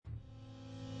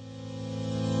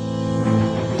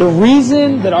The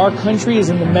reason that our country is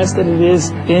in the mess that it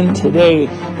is in today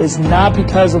is not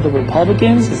because of the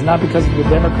Republicans, it's not because of the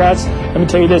Democrats. Let me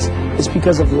tell you this, it's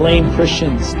because of lame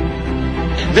Christians.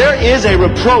 There is a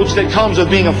reproach that comes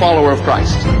with being a follower of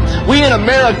Christ. We in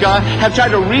America have tried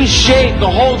to reshape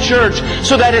the whole church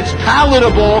so that it's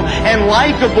palatable and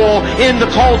likable in the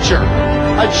culture.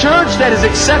 A church that is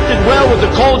accepted well with the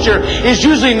culture is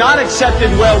usually not accepted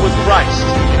well with Christ.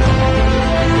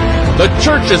 The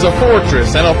church is a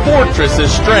fortress, and a fortress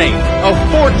is strength. A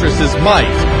fortress is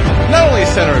might. Not only a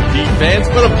center of defense,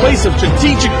 but a place of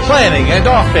strategic planning and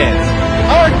offense.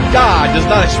 Our God does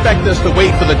not expect us to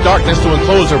wait for the darkness to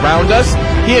enclose around us.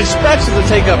 He expects us to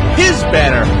take up His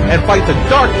banner and fight the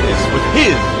darkness with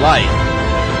His light.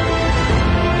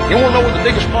 You want to know what the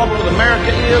biggest problem with America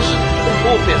is? The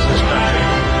pulpits in this country.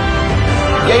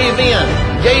 Gave in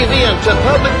to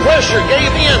public pressure,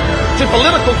 gave in to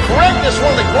political correctness.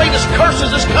 One of the greatest curses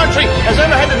this country has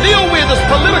ever had to deal with is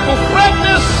political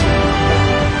correctness.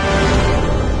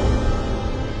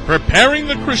 Preparing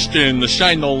the Christian to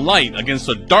shine the light against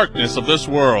the darkness of this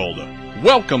world.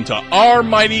 Welcome to Our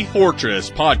Mighty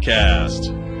Fortress Podcast.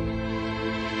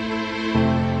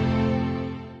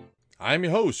 I'm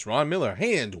your host, Ron Miller,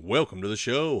 and welcome to the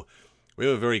show. We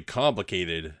have a very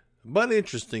complicated but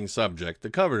interesting subject to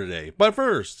cover today. But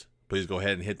first, please go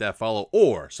ahead and hit that follow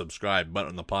or subscribe button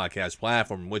on the podcast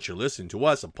platform in which you're listening to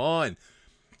us upon.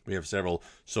 We have several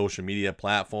social media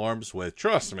platforms with,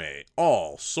 trust me,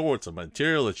 all sorts of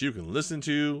material that you can listen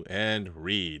to and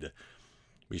read.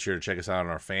 Be sure to check us out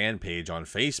on our fan page on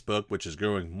Facebook, which is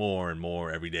growing more and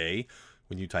more every day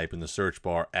when you type in the search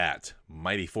bar at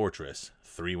Mighty Fortress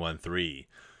 313.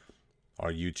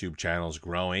 Our YouTube channel is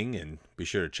growing, and be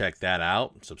sure to check that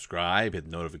out. Subscribe, hit the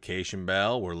notification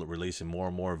bell. We're releasing more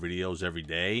and more videos every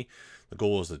day. The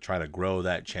goal is to try to grow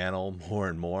that channel more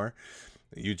and more.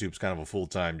 YouTube's kind of a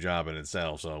full-time job in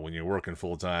itself, so when you're working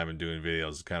full-time and doing videos,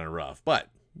 it's kind of rough. But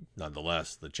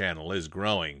nonetheless, the channel is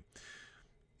growing.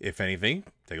 If anything,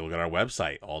 take a look at our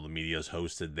website. All the media is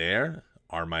hosted there,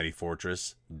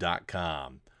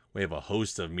 ourmightyfortress.com. We have a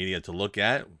host of media to look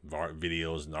at,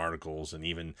 videos and articles, and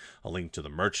even a link to the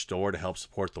merch store to help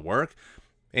support the work.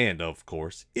 And, of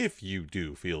course, if you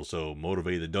do feel so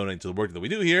motivated to donate to the work that we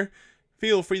do here,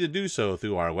 feel free to do so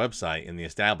through our website in the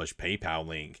established PayPal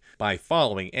link. By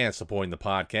following and supporting the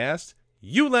podcast,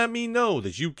 you let me know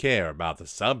that you care about the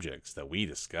subjects that we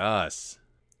discuss.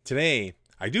 Today,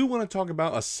 I do want to talk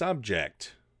about a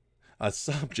subject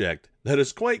that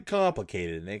is quite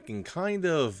complicated, and it can kind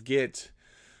of get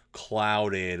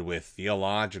clouded with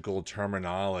theological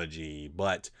terminology,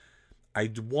 but I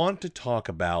want to talk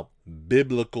about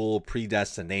biblical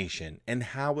predestination and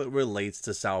how it relates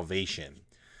to salvation.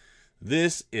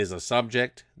 This is a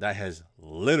subject that has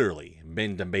literally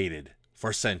been debated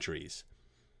for centuries.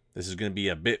 This is going to be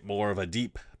a bit more of a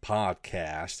deep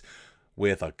podcast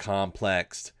with a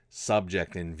complex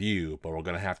subject in view, but we're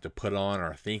going to have to put on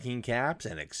our thinking caps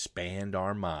and expand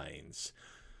our minds.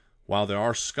 While there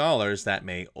are scholars that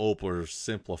may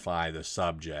oversimplify the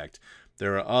subject,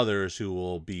 there are others who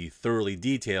will be thoroughly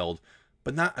detailed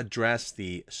but not address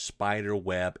the spider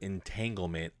web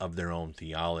entanglement of their own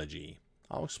theology.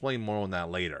 I'll explain more on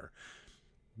that later.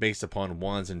 Based upon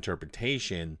one's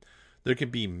interpretation, there can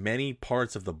be many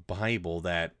parts of the Bible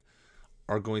that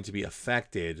are going to be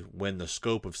affected when the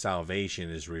scope of salvation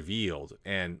is revealed.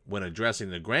 And when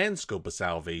addressing the grand scope of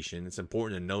salvation, it's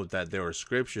important to note that there are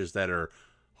scriptures that are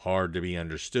hard to be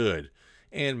understood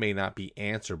and may not be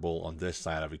answerable on this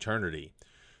side of eternity.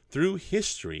 Through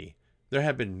history, there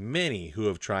have been many who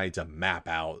have tried to map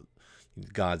out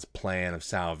God's plan of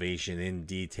salvation in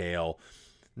detail,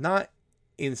 not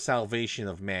in salvation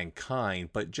of mankind,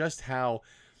 but just how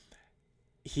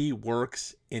He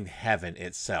works in heaven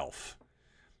itself.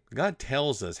 God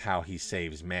tells us how He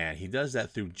saves man. He does that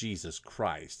through Jesus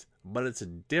Christ, but it's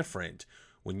different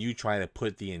when you try to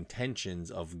put the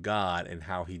intentions of God and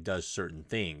how He does certain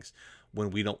things when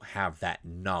we don't have that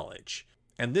knowledge.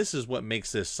 And this is what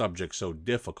makes this subject so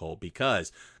difficult,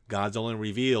 because God's only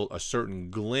revealed a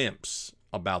certain glimpse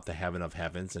about the heaven of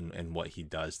heavens and what He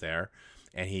does there.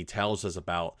 And He tells us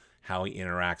about how He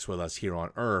interacts with us here on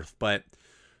earth. But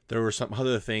there were some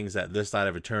other things that this side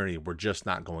of eternity we're just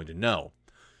not going to know.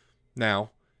 Now,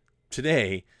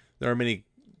 today, there are many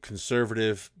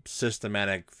conservative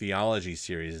systematic theology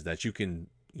series that you can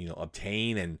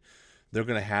obtain, and they're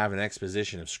going to have an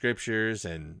exposition of scriptures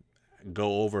and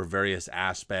go over various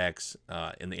aspects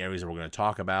in the areas that we're going to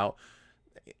talk about,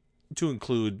 to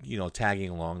include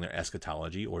tagging along their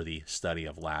eschatology or the study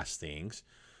of last things.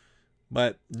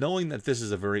 But knowing that this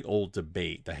is a very old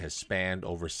debate that has spanned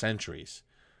over centuries,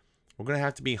 We're going to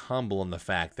have to be humble in the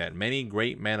fact that many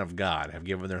great men of God have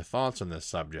given their thoughts on this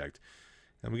subject,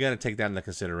 and we got to take that into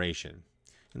consideration.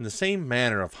 In the same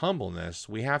manner of humbleness,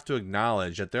 we have to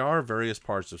acknowledge that there are various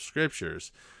parts of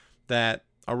scriptures that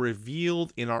are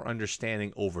revealed in our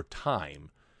understanding over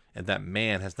time, and that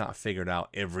man has not figured out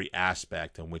every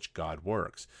aspect in which God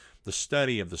works. The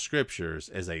study of the scriptures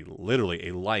is literally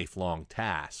a lifelong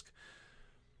task.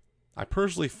 I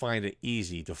personally find it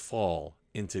easy to fall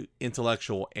into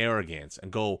intellectual arrogance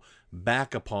and go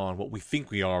back upon what we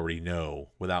think we already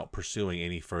know without pursuing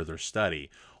any further study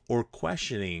or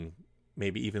questioning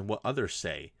maybe even what others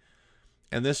say.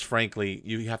 And this, frankly,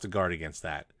 you have to guard against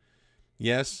that.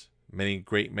 Yes, many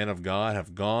great men of God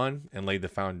have gone and laid the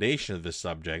foundation of this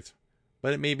subject,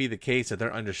 but it may be the case that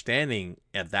their understanding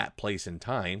at that place and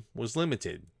time was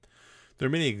limited. There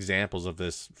are many examples of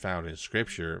this found in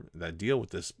Scripture that deal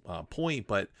with this point,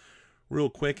 but real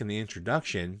quick in the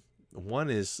introduction, one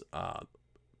is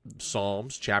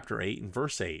Psalms chapter 8 and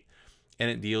verse 8, and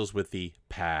it deals with the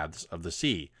paths of the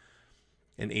sea.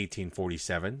 In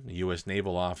 1847, U.S.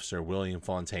 naval officer William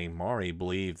Fontaine Maury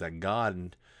believed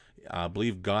God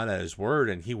at his word,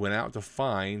 and he went out to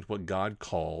find what God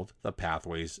called the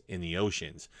pathways in the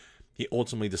oceans. He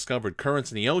ultimately discovered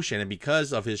currents in the ocean, and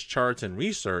because of his charts and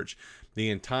research, the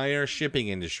entire shipping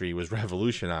industry was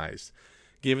revolutionized.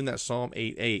 Given that Psalm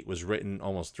 8:8 was written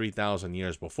almost 3,000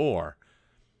 years before,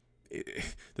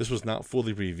 this was not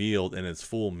fully revealed in its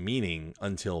full meaning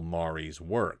until Maury's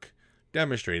work,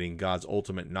 demonstrating God's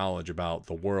ultimate knowledge about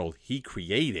the world he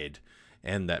created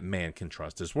and that man can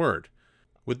trust his word.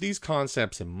 With these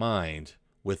concepts in mind,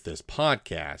 with this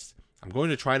podcast, I'm going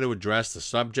to try to address the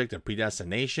subject of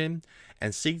predestination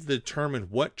and seek to determine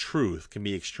what truth can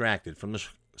be extracted from the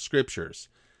scriptures.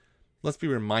 Let's be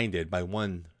reminded by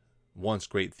one once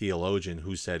great theologian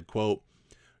who said, quote,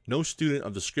 "No student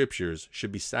of the scriptures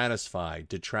should be satisfied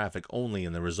to traffic only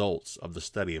in the results of the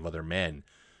study of other men.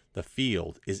 The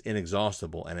field is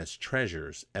inexhaustible and its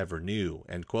treasures ever new,"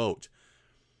 end quote.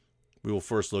 We will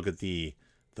first look at the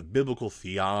biblical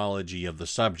theology of the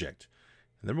subject,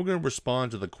 and then we're going to respond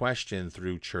to the question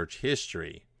through church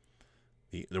history.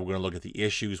 Then we're going to look at the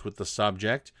issues with the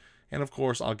subject, and of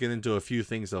course I'll get into a few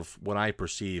things of what I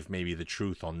perceive may be the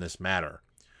truth on this matter.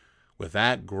 With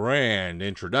that grand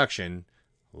introduction,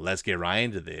 let's get right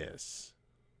into this.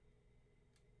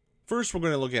 First, we're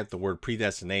going to look at the word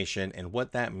predestination and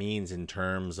what that means in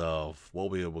terms of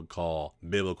what we would call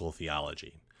biblical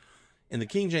theology. In the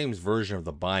King James Version of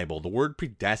the Bible, the word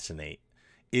predestinate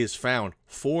is found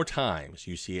 4 times.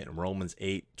 You see it in Romans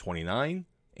 8:29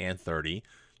 and 30.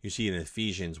 You see it in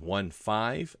Ephesians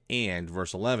 1:5 and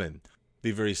verse 11.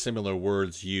 The very similar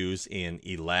words used in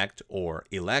elect or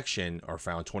election are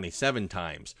found 27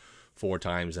 times. 4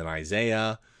 times in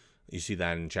Isaiah. You see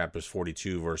that in chapters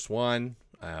 42 verse 1,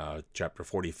 chapter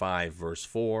 45 verse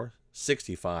 4,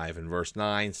 65 in verse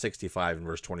 9, 65 in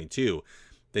verse 22.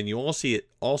 Then you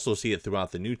also see it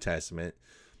throughout the New Testament.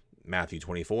 Matthew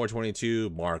 24:22,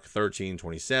 Mark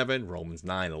 13:27, Romans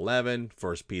 9:11,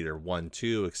 1 Peter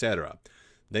 1:2, etc.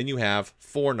 Then you have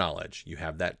foreknowledge. You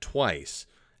have that twice.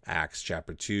 Acts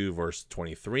chapter 2 verse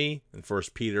 23 and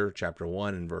 1 Peter chapter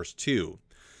 1 and verse 2.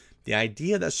 The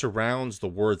idea that surrounds the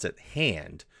words at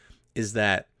hand is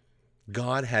that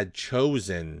God had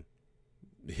chosen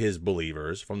his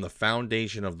believers from the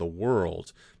foundation of the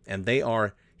world, and they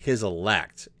are his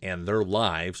elect, and their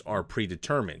lives are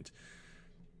predetermined.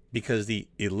 Because the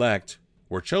elect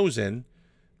were chosen,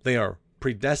 they are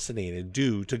predestinated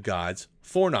due to God's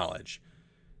foreknowledge.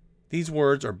 These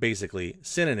words are basically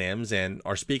synonyms and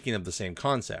are speaking of the same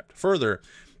concept. Further,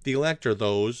 the elect are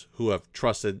those who have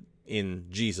trusted in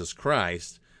Jesus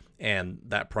Christ and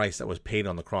that price that was paid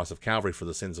on the cross of Calvary for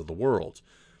the sins of the world.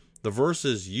 The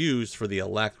verses used for the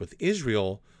elect with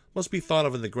Israel must be thought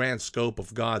of in the grand scope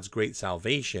of God's great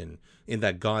salvation, in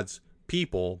that God's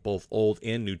people, both Old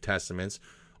and New Testaments,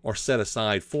 are set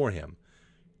aside for him.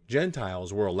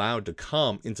 Gentiles were allowed to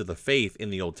come into the faith in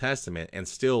the Old Testament and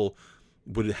still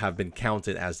would have been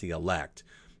counted as the elect.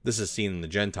 This is seen in the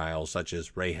Gentiles such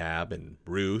as Rahab and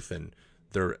Ruth, and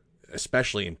they're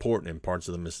especially important in parts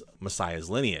of the Messiah's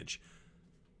lineage.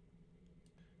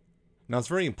 Now, it's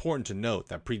very important to note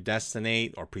that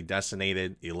predestinate or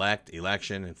predestinated, elect,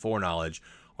 election, and foreknowledge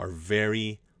are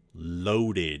very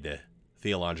loaded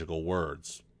theological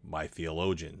words by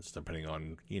theologians, depending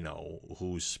on,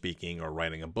 who's speaking or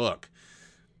writing a book.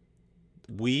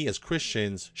 We as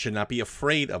Christians should not be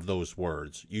afraid of those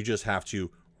words. You just have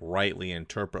to rightly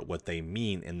interpret what they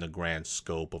mean in the grand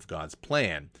scope of God's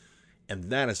plan. And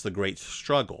that is the great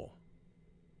struggle.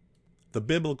 The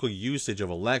biblical usage of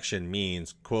election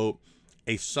means, quote,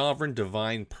 a sovereign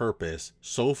divine purpose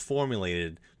so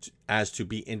formulated as to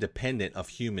be independent of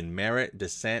human merit,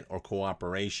 descent, or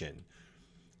cooperation.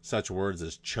 Such words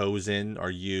as chosen are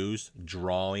used,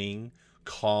 drawing,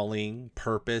 calling,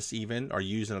 purpose even are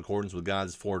used in accordance with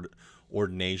God's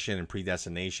foreordination and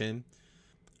predestination.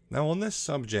 Now on this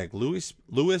subject,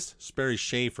 Louis Sperry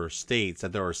Schaeffer states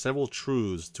that there are several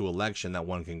truths to election that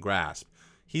one can grasp.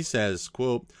 He says,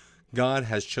 quote, God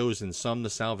has chosen some to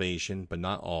salvation, but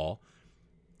not all.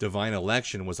 Divine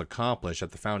election was accomplished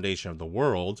at the foundation of the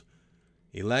world.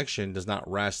 Election does not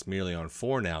rest merely on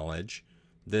foreknowledge.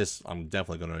 This I'm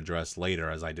definitely going to address later,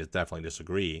 as I definitely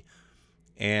disagree.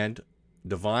 And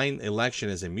divine election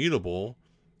is immutable,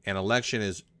 and election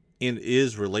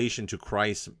is relation to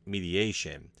Christ's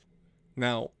mediation.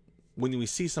 Now, when we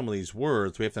see some of these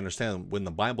words, we have to understand when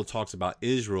the Bible talks about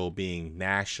Israel being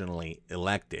nationally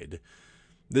elected,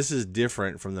 this is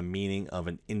different from the meaning of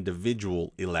an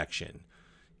individual election.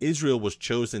 Israel was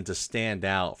chosen to stand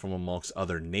out from amongst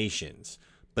other nations,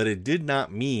 but it did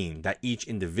not mean that each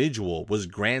individual was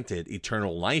granted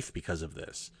eternal life because of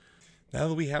this. Now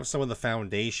that we have some of the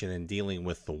foundation in dealing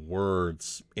with the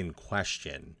words in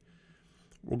question,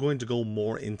 we're going to go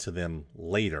more into them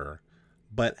later.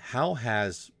 But how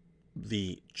has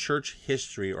the church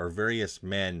history or various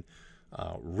men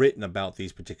written about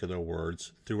these particular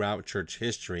words throughout church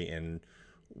history, and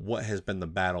what has been the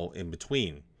battle in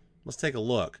between? Let's take a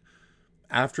look.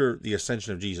 After the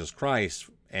ascension of Jesus Christ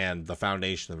and the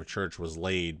foundation of the church was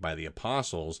laid by the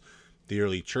apostles, the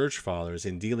early church fathers,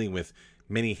 in dealing with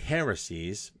many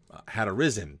heresies, had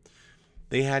arisen.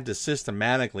 They had to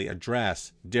systematically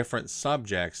address different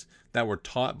subjects that were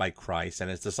taught by Christ and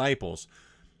his disciples.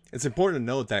 It's important to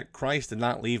note that Christ did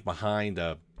not leave behind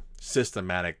a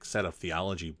systematic set of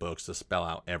theology books to spell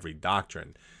out every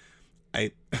doctrine.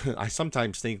 I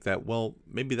sometimes think that, well,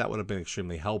 maybe that would have been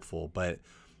extremely helpful, but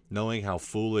knowing how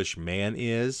foolish man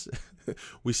is,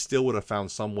 we still would have found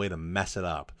some way to mess it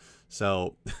up.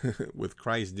 So with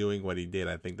Christ doing what he did,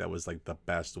 I think that was like the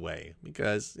best way,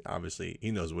 because obviously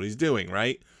he knows what he's doing,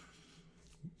 right?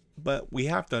 But we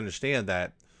have to understand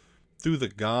that through the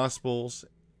Gospels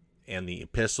and the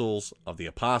epistles of the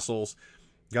apostles,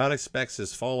 God expects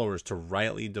his followers to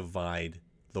rightly divide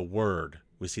the word.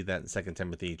 We see that in 2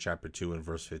 Timothy chapter 2 and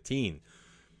verse 15.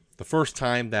 The first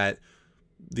time that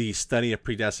the study of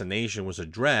predestination was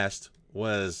addressed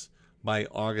was by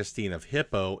Augustine of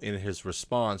Hippo in his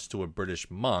response to a British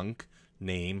monk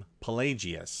named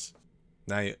Pelagius.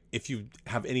 Now, if you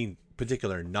have any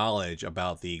particular knowledge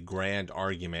about the grand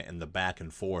argument and the back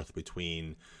and forth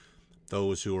between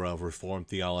those who are of Reformed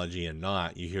theology and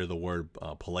not, you hear the word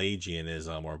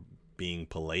Pelagianism or being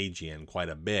Pelagian quite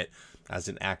a bit as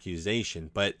an accusation,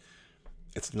 but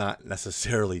it's not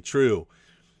necessarily true.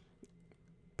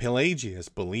 Pelagius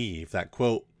believed that,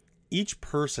 quote, each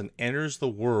person enters the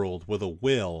world with a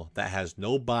will that has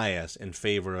no bias in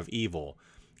favor of evil.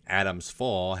 Adam's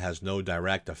fall has no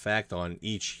direct effect on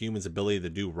each human's ability to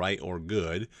do right or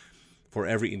good, for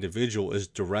every individual is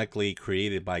directly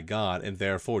created by God and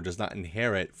therefore does not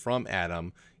inherit from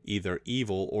Adam either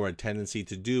evil or a tendency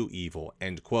to do evil,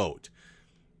 end quote.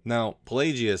 Now,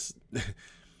 Pelagius,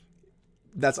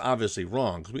 that's obviously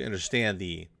wrong, because we understand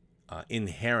the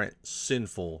inherent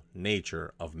sinful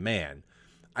nature of man.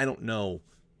 I don't know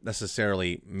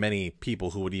necessarily many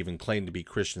people who would even claim to be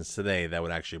Christians today that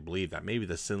would actually believe that. Maybe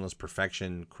the sinless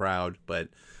perfection crowd, but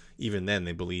even then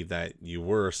they believe that you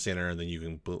were a sinner and then you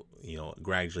can,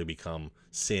 gradually become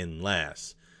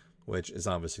sinless, which is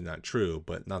obviously not true,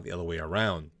 but not the other way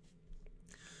around.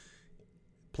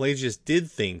 Pelagius did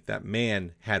think that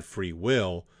man had free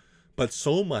will, but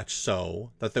so much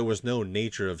so that there was no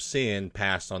nature of sin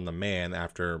passed on the man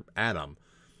after Adam.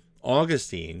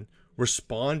 Augustine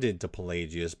responded to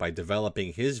Pelagius by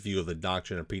developing his view of the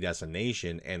doctrine of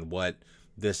predestination and what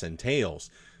this entails.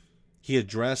 He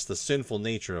addressed the sinful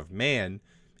nature of man,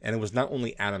 and it was not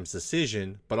only Adam's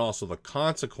decision, but also the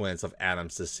consequence of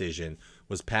Adam's decision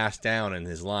was passed down in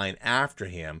his line after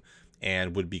him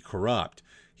and would be corrupt.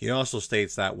 He also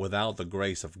states that without the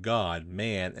grace of God,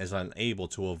 man is unable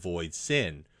to avoid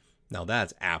sin. Now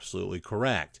that's absolutely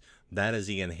correct. That is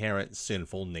the inherent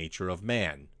sinful nature of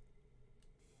man.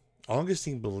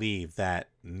 Augustine believed that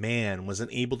man was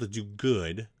unable to do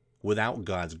good without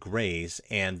God's grace,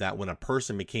 and that when a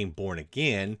person became born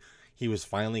again, he was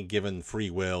finally given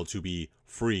free will to be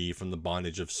free from the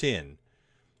bondage of sin.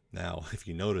 Now, if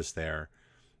you notice there,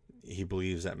 he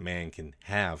believes that man can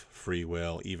have free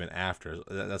will even after.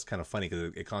 That's kind of funny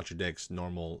because it contradicts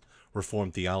normal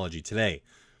Reformed theology today.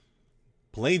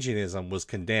 Pelagianism was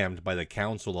condemned by the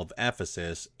Council of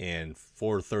Ephesus in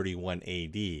 431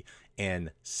 AD,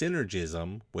 and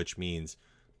synergism, which means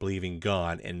believing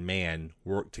God and man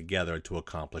work together to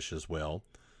accomplish his will,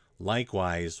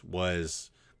 likewise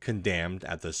was condemned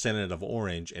at the Synod of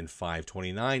Orange in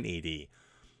 529 AD.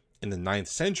 In the 9th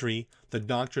century, the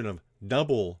doctrine of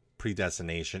double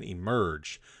predestination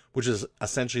emerged, which is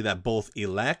essentially that both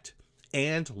elect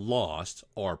and lost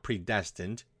are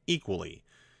predestined equally,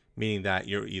 meaning that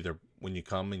you're either, when you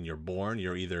come and you're born,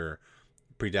 you're either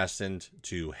predestined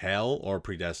to hell or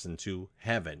predestined to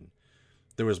heaven.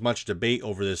 There was much debate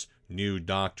over this new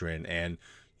doctrine, and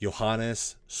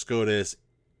Johannes Scotus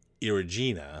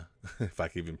Erigena, if I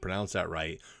can even pronounce that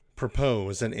right,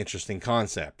 proposed an interesting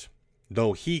concept.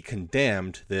 Though he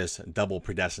condemned this double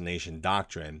predestination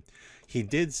doctrine, he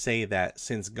did say that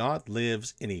since God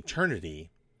lives in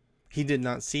eternity, he did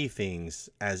not see things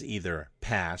as either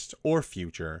past or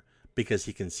future because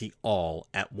he can see all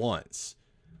at once.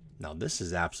 Now, this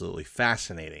is absolutely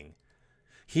fascinating.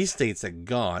 He states that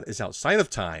God is outside of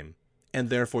time, and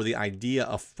therefore the idea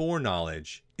of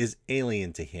foreknowledge is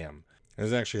alien to him.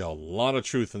 There's actually a lot of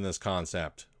truth in this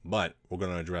concept, but we're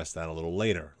going to address that a little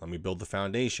later. Let me build the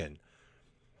foundation.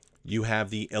 You have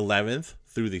the 11th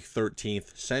through the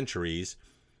 13th centuries,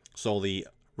 so the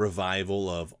revival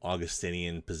of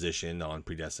Augustinian position on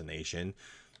predestination.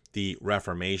 The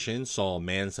Reformation saw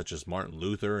men such as Martin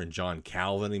Luther and John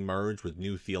Calvin emerge with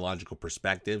new theological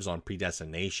perspectives on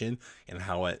predestination and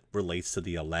how it relates to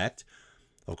the elect.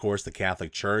 Of course, the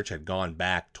Catholic Church had gone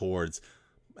back towards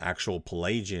actual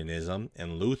Pelagianism,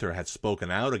 and Luther had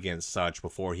spoken out against such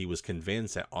before he was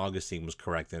convinced that Augustine was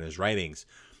correct in his writings.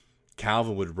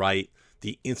 Calvin would write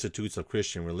the Institutes of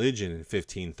Christian Religion in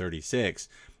 1536,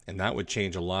 and that would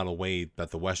change a lot of way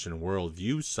that the Western world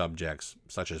views subjects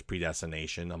such as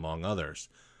predestination, among others.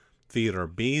 Theodore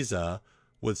Beza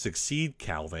would succeed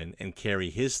Calvin and carry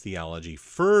his theology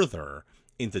further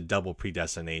into double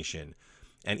predestination,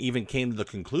 and even came to the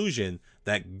conclusion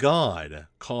that God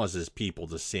causes people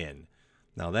to sin.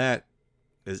 Now that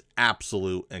is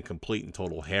absolute and complete and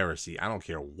total heresy. I don't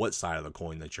care what side of the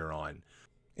coin that you're on.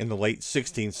 In the late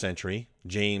 16th century,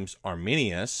 James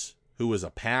Arminius, who was a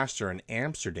pastor in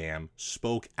Amsterdam,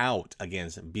 spoke out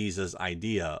against Beza's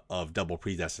idea of double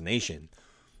predestination.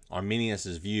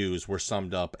 Arminius' views were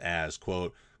summed up as,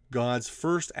 quote, God's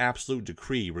first absolute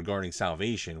decree regarding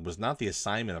salvation was not the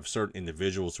assignment of certain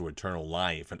individuals to eternal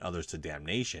life and others to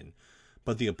damnation,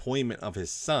 but the appointment of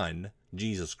his Son,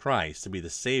 Jesus Christ, to be the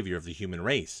Savior of the human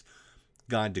race.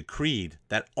 God decreed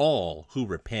that all who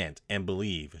repent and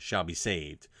believe shall be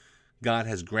saved. God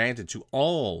has granted to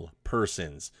all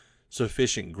persons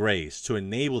sufficient grace to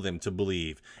enable them to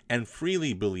believe and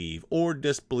freely believe or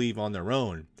disbelieve on their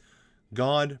own.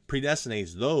 God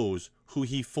predestinates those who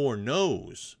he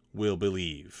foreknows will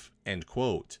believe. End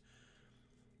quote.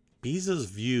 Beza's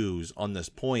views on this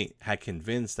point had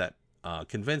convinced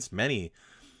many,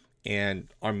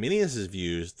 and Arminius'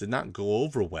 views did not go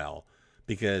over well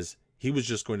because he was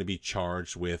just going to be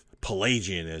charged with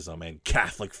Pelagianism and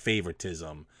Catholic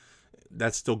favoritism.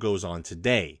 That still goes on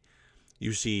today.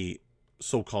 You see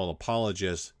so-called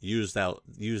apologists use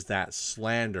that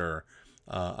slander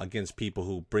against people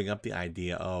who bring up the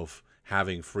idea of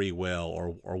having free will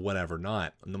or whatever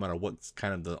not, no matter what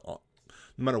side of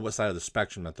the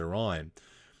spectrum that they're on.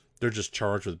 They're just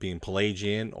charged with being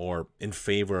Pelagian or in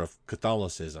favor of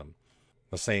Catholicism.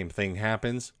 The same thing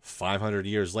happens 500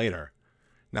 years later.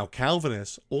 Now,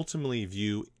 Calvinists ultimately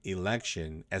view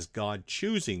election as God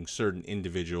choosing certain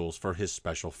individuals for his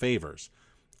special favors.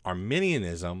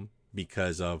 Arminianism,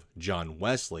 because of John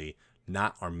Wesley,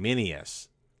 not Arminius.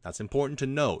 That's important to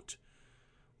note.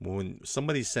 When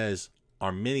somebody says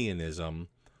Arminianism,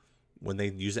 when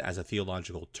they use it as a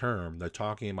theological term, they're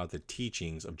talking about the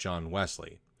teachings of John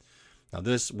Wesley. Now,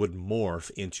 this would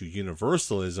morph into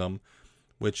universalism,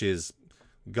 which is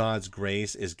God's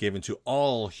grace is given to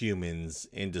all humans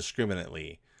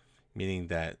indiscriminately, meaning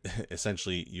that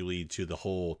essentially you lead to the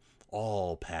whole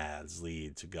all paths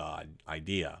lead to God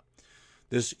idea.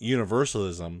 This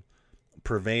universalism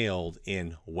prevailed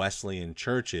in Wesleyan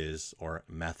churches or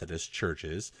Methodist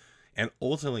churches and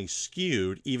ultimately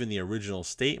skewed even the original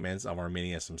statements of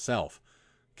Arminius himself.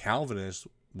 Calvinists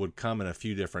would come in a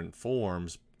few different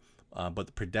forms, but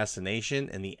the predestination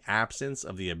and the absence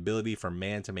of the ability for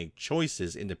man to make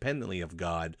choices independently of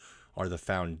God are the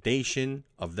foundation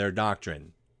of their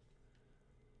doctrine.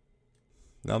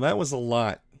 Now, that was a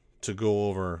lot to go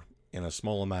over in a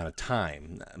small amount of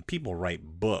time. People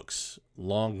write books,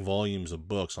 long volumes of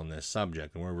books on this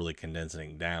subject, and we're really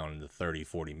condensing it down into 30,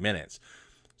 40 minutes.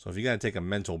 So if you got to take a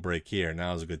mental break here,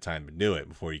 now is a good time to do it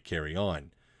before you carry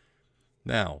on.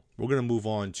 Now, we're going to move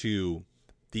on to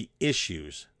the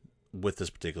issues with this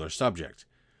particular subject.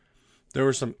 There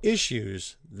are some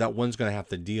issues that one's going to have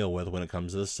to deal with when it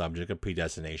comes to the subject of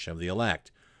predestination of the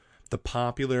elect. The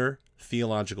popular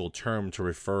theological term to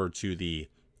refer to the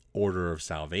order of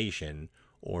salvation,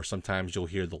 or sometimes you'll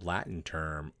hear the Latin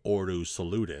term ordo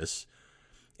salutis.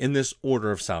 In this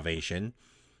order of salvation,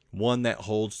 one that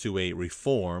holds to a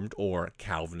Reformed or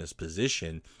Calvinist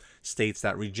position states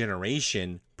that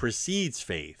regeneration precedes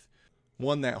faith.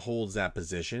 One that holds that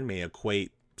position may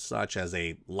equate such as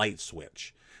a light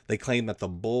switch. They claim that the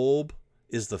bulb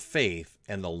is the faith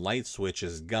and the light switch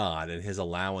is God and his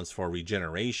allowance for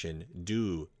regeneration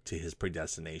due to his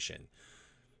predestination.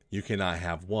 You cannot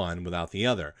have one without the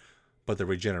other, but the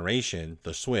regeneration,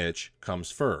 the switch,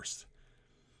 comes first.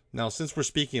 Now, since we're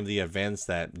speaking of the events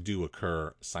that do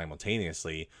occur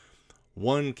simultaneously,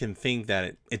 one can think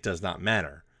that it does not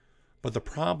matter. But the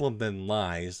problem then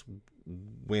lies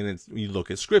when you look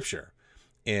at Scripture.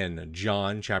 In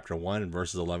John chapter 1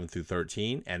 verses 11 through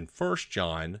 13 and 1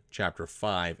 John chapter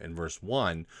 5 and verse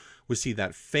 1, we see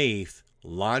that faith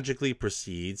logically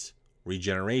precedes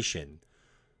regeneration.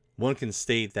 One can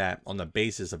state that on the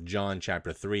basis of John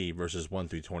chapter 3 verses 1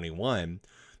 through 21,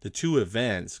 the two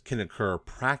events can occur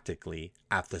practically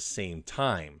at the same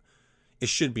time. It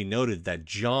should be noted that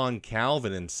John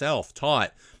Calvin himself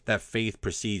taught that faith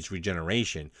precedes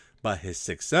regeneration, but his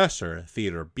successor,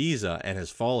 Theodore Beza, and his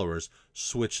followers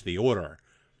switched the order.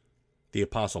 The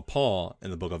Apostle Paul, in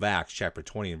the book of Acts, chapter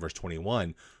 20 and verse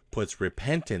 21, puts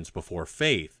repentance before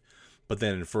faith. But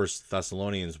then in 1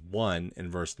 Thessalonians 1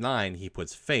 and verse 9, he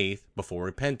puts faith before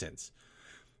repentance.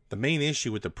 The main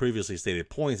issue with the previously stated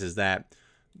points is that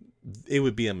it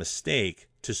would be a mistake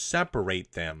to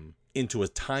separate them into a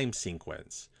time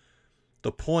sequence.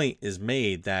 The point is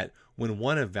made that when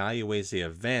one evaluates the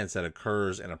events that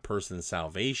occurs in a person's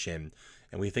salvation,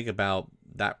 and we think about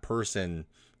that person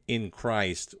in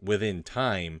Christ within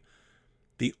time,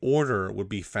 the order would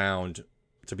be found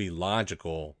to be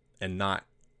logical and not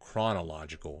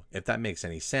chronological, if that makes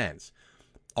any sense.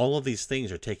 All of these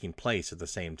things are taking place at the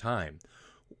same time,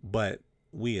 but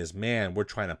we as man, we're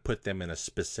trying to put them in a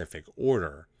specific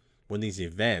order when these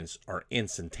events are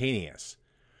instantaneous.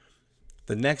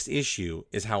 The next issue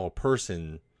is how a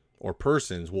person or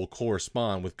persons will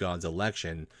correspond with God's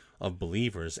election of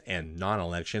believers and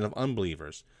non-election of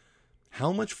unbelievers.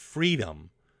 How much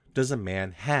freedom does a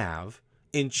man have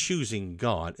in choosing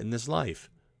God in this life?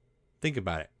 Think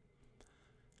about it.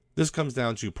 This comes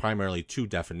down to primarily two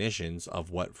definitions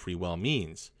of what free will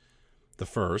means. The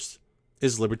first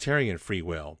is libertarian free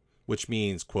will, which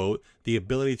means, quote, the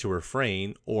ability to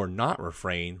refrain or not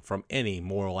refrain from any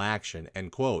moral action,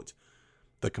 end quote.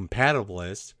 The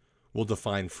compatibilist will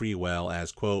define free will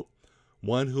as, quote,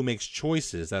 one who makes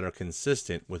choices that are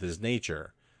consistent with his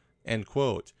nature, end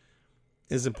quote.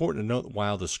 It is important to note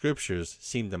while the scriptures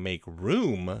seem to make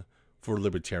room for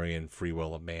libertarian free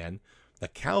will of man, the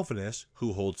Calvinist,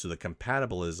 who holds to the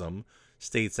compatibilism,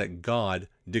 states that God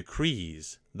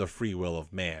decrees the free will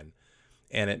of man,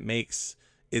 and it makes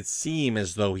it seem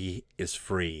as though he is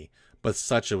free, but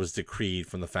such it was decreed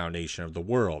from the foundation of the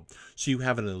world. So you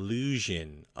have an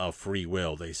illusion of free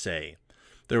will, they say.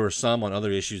 There are some on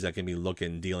other issues that can be looked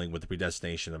at dealing with the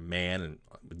predestination of man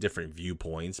and different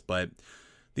viewpoints, but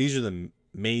these are the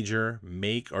major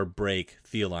make or break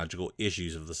theological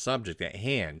issues of the subject at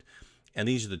hand, and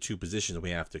these are the two positions we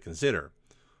have to consider.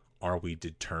 Are we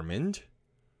determined,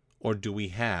 or do we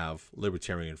have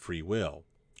libertarian free will?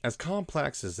 As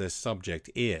complex as this subject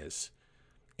is,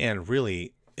 and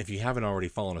really, if you haven't already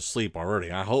fallen asleep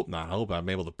already, I hope not. I hope I'm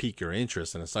able to pique your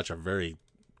interest, and it's such a very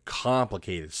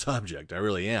complicated subject. I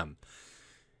really am.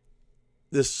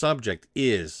 This subject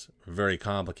is very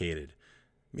complicated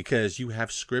because you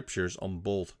have scriptures on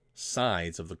both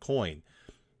sides of the coin.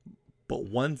 But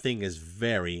one thing is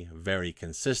very, very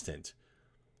consistent.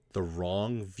 The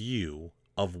wrong view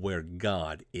of where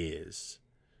God is.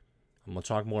 I'm going to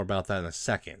talk more about that in a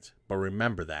second. But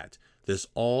remember that. This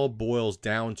all boils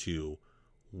down to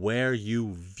where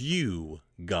you view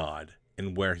God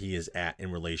and where he is at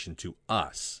in relation to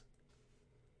us.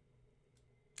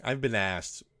 I've been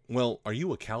asked, well, are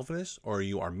you a Calvinist or are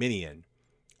you Arminian?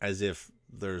 As if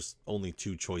there's only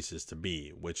two choices to be,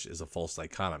 which is a false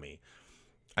dichotomy.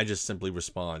 I just simply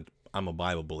respond, I'm a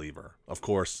Bible believer. Of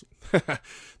course,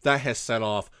 that has set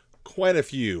off quite a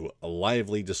few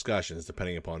lively discussions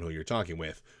depending upon who you're talking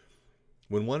with.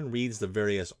 When one reads the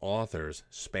various authors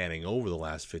spanning over the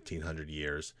last 1,500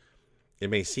 years, it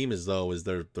may seem as though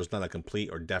there's not a complete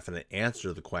or definite answer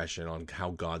to the question on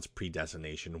how God's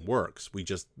predestination works. We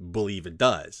just believe it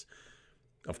does.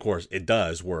 Of course, it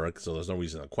does work, so there's no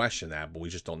reason to question that, but we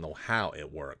just don't know how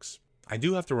it works. I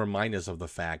do have to remind us of the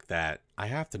fact that I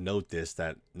have to note this,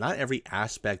 that not every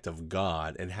aspect of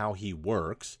God and how he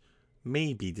works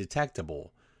may be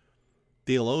detectable.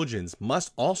 Theologians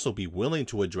must also be willing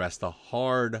to address the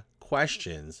hard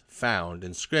questions found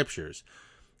in scriptures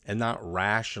and not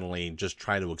rationally just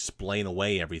try to explain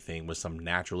away everything with some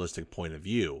naturalistic point of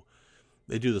view.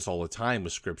 They do this all the time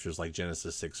with scriptures like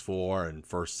Genesis 6:4 and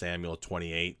 1 Samuel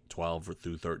 28:12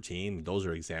 through 13. Those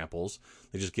are examples.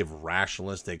 They just give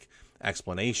rationalistic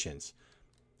explanations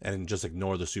and just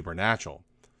ignore the supernatural.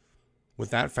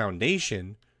 With that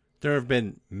foundation, there have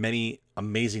been many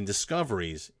amazing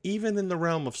discoveries, even in the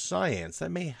realm of science,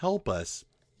 that may help us,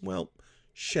 well,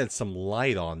 shed some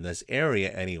light on this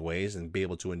area anyways, and be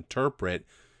able to interpret,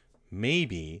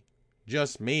 maybe,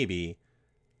 just maybe,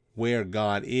 where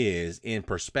God is in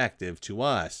perspective to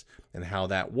us and how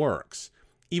that works.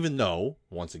 Even though,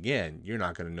 once again, you're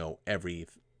not going to know every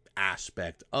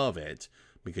aspect of it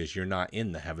because you're not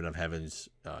in the heaven of heavens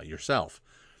yourself.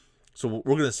 So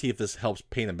we're going to see if this helps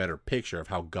paint a better picture of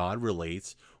how God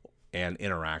relates and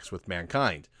interacts with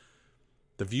mankind.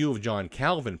 The view of John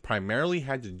Calvin primarily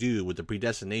had to do with the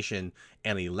predestination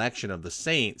and election of the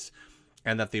saints,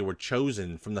 and that they were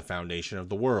chosen from the foundation of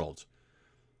the world.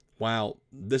 While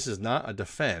this is not a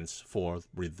defense for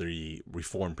the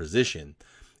Reformed position,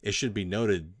 it should be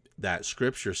noted that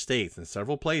Scripture states in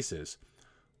several places,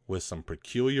 with some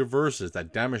peculiar verses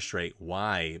that demonstrate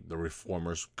why the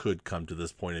Reformers could come to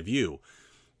this point of view.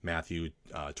 Matthew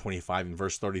 25 and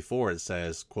verse 34, it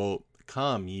says, quote,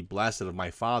 "Come, ye blessed of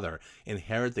my Father,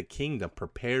 inherit the kingdom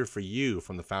prepared for you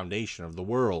from the foundation of the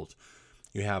world."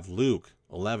 You have Luke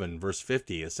 11 verse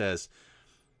 50, it says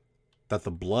that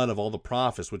the blood of all the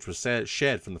prophets which was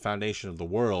shed from the foundation of the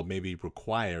world may be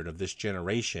required of this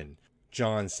generation.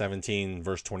 John 17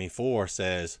 verse 24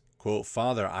 says, quote,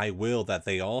 "Father, I will that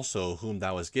they also whom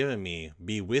thou hast given me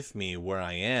be with me where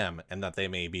I am, and that they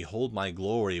may behold my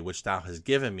glory which thou hast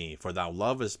given me, for thou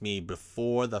lovest me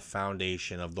before the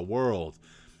foundation of the world."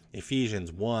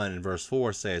 Ephesians 1 verse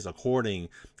 4 says, "According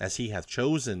as he hath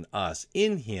chosen us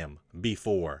in him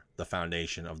before the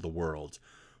foundation of the world."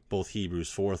 Both Hebrews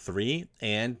 4:3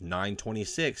 and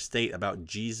 9:26 state about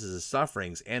Jesus'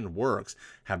 sufferings and works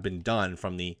have been done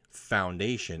from the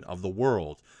foundation of the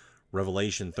world.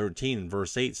 Revelation 13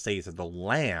 verse 8 states that the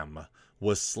Lamb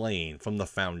was slain from the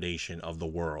foundation of the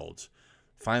world.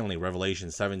 Finally, Revelation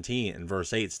 17 and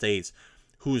verse 8 states,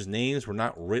 "Whose names were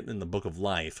not written in the book of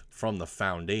life from the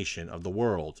foundation of the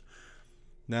world."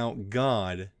 Now,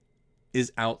 God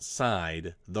is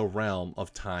outside the realm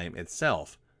of time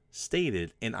itself.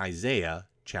 Stated in Isaiah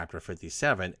chapter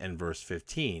 57 and verse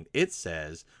 15, it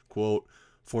says, quote,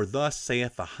 "For thus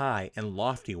saith the high and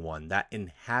lofty one that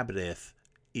inhabiteth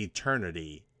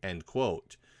eternity," end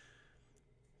quote.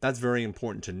 That's very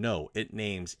important to know. It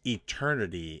names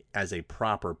eternity as a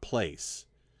proper place.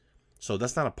 So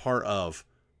that's not a part of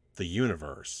the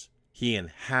universe. He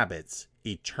inhabits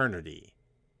eternity.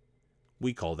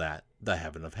 We call that the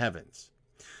heaven of heavens.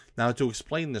 Now, to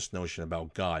explain this notion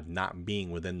about God not being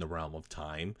within the realm of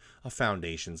time, a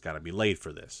foundation's got to be laid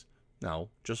for this. Now,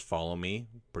 just follow me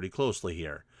pretty closely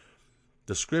here.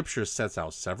 The scripture sets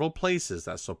out several places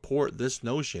that support this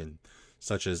notion,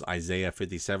 such as Isaiah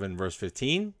 57 verse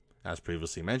 15, as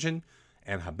previously mentioned,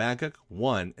 and Habakkuk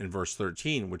 1 and verse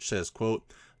 13, which says, quote,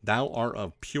 "Thou art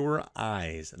of purer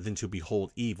eyes than to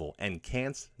behold evil, and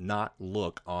canst not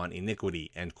look on iniquity,"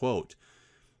 end quote.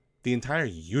 The entire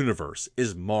universe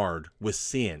is marred with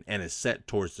sin and is set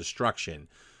towards destruction.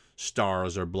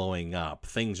 Stars are blowing up,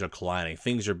 things are colliding,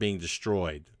 things are being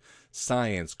destroyed.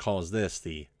 Science calls this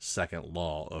the second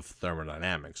law of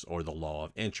thermodynamics, or the law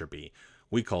of entropy.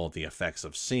 We call it the effects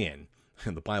of sin.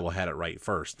 The Bible had it right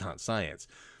first, not science.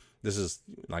 This is,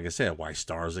 like I said, why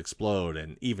stars explode,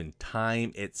 and even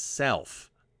time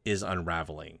itself is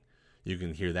unraveling. You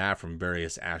can hear that from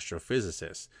various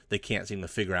astrophysicists. They can't seem to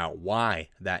figure out why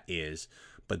that is,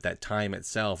 but that time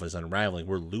itself is unraveling.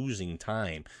 We're losing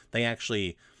time. They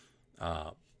actually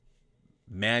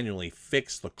manually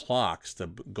fix the clocks to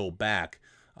go back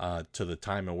to the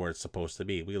time of where it's supposed to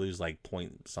be. We lose like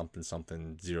point something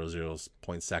 00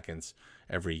 point seconds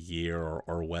every year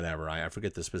or whatever. I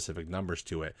forget the specific numbers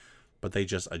to it, but they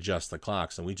just adjust the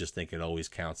clocks, and we just think it always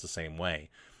counts the same way.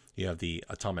 You have the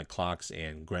atomic clocks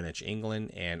in Greenwich,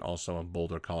 England, and also in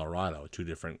Boulder, Colorado. Two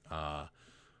different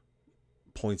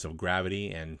points of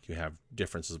gravity, and you have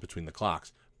differences between the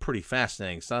clocks. Pretty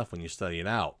fascinating stuff when you study it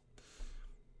out.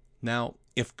 Now,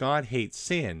 if God hates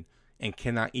sin and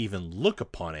cannot even look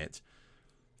upon it,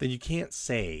 then you can't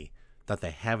say that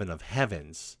the heaven of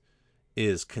heavens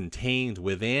is contained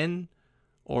within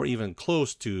or even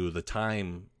close to the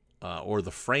time or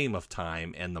the frame of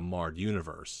time and the marred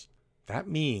universe. That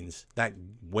means that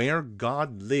where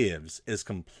God lives is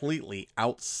completely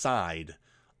outside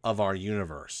of our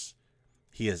universe.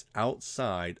 He is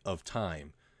outside of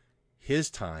time. His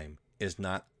time is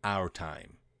not our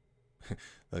time.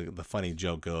 The funny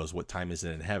joke goes, what time is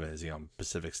it in heaven? Is he on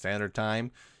Pacific Standard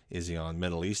Time? Is he on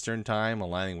Middle Eastern Time,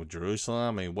 aligning with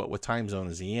Jerusalem? I mean, what time zone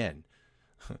is he in?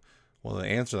 Well, to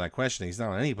answer that question, he's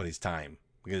not on anybody's time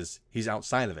because he's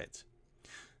outside of it.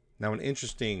 Now, an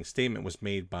interesting statement was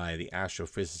made by the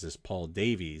astrophysicist Paul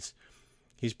Davies.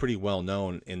 He's pretty well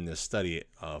known in this study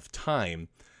of time.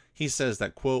 He says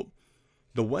that, quote,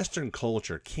 "The Western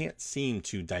culture can't seem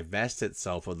to divest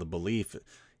itself of the belief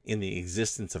in the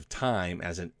existence of time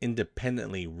as an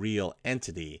independently real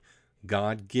entity,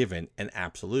 God-given and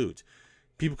absolute.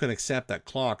 People can accept that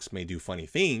clocks may do funny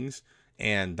things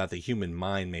and that the human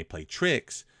mind may play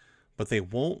tricks, but they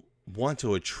won't want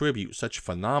to attribute such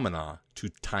phenomena to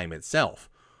time itself,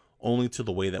 only to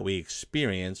the way that we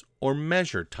experience or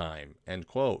measure time," end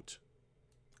quote.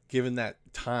 Given that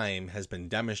time has been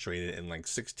demonstrated in like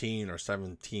 16 or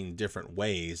 17 different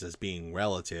ways as being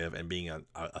relative and being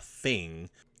a thing,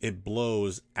 it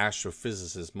blows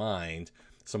astrophysicists' mind,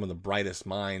 some of the brightest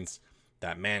minds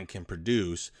that man can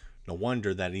produce. No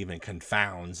wonder that it even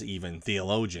confounds even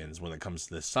theologians when it comes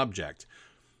to this subject.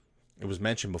 It was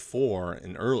mentioned before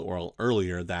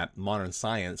earlier that modern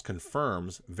science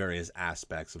confirms various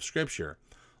aspects of Scripture,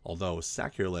 although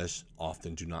secularists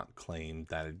often do not claim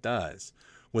that it does.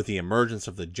 With the emergence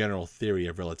of the general theory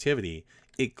of relativity,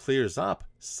 it clears up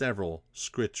several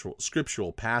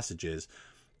scriptural passages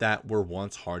that were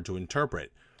once hard to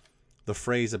interpret. The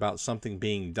phrase about something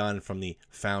being done from the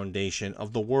foundation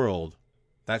of the world,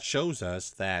 that shows us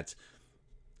that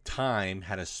time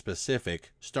had a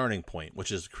specific starting point,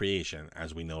 which is creation,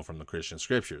 as we know from the Christian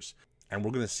scriptures. And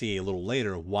we're going to see a little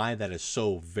later why that is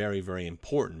so very, very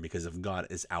important, because if God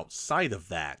is outside of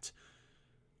that,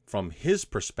 from his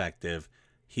perspective,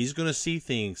 he's going to see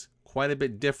things quite a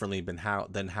bit differently than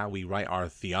how we write our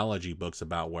theology books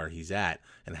about where he's at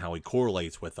and how he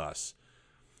correlates with us.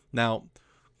 Now,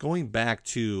 going back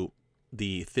to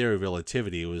the theory of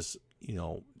relativity, it was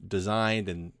designed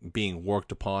and being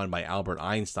worked upon by Albert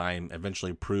Einstein,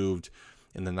 eventually proved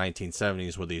in the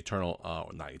 1970s with the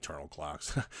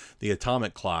the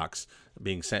atomic clocks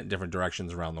being sent in different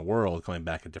directions around the world, coming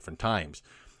back at different times.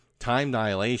 Time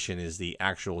dilation is the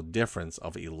actual difference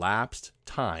of elapsed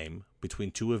time between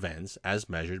two events as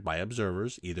measured by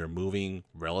observers, either moving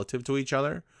relative to each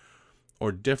other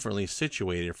or differently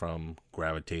situated from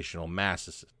gravitational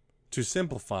masses. To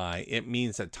simplify, it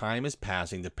means that time is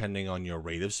passing depending on your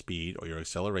rate of speed or your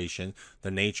acceleration, the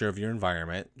nature of your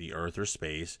environment, the earth or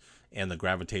space, and the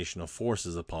gravitational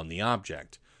forces upon the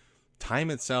object. Time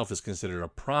itself is considered a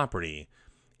property,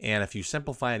 and if you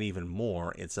simplify it even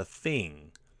more, it's a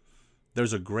thing.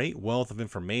 There's a great wealth of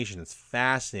information that's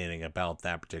fascinating about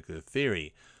that particular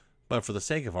theory, but for the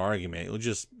sake of argument, we'll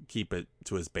just keep it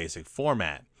to its basic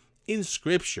format. In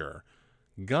Scripture,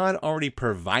 God already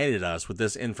provided us with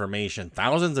this information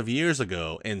thousands of years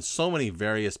ago in so many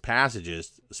various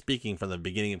passages speaking from the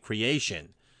beginning of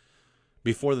creation.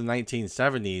 Before the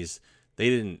 1970s, they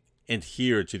didn't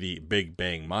adhere to the Big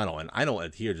Bang model, and I don't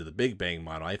adhere to the Big Bang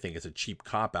model. I think it's a cheap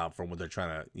cop-out from what they're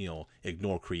trying to,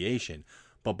 ignore creation.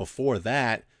 But before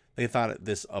that, they thought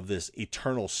of this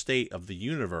eternal state of the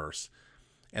universe,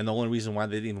 and the only reason why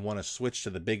they didn't even want to switch to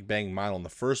the Big Bang model in the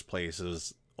first place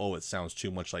is, it sounds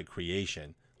too much like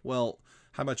creation. Well,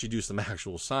 how about you do some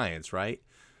actual science, right?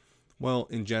 Well,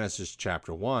 in Genesis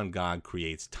chapter 1, God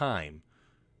creates time.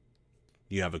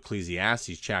 You have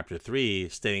Ecclesiastes chapter 3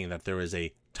 stating that there is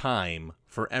a time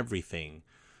for everything.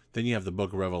 Then you have the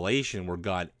book of Revelation where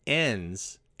God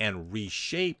ends and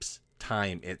reshapes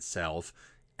time itself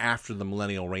after the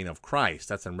millennial reign of Christ.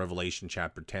 That's in Revelation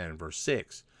chapter 10 and verse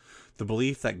 6. The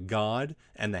belief that God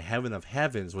and the heaven of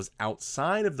heavens was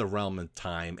outside of the realm of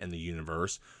time and the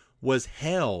universe was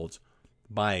held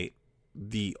by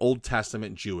the Old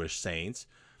Testament Jewish saints.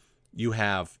 You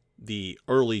have the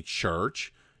early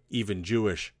church, even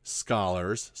Jewish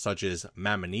scholars such as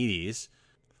Maimonides.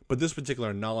 But this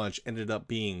particular knowledge ended up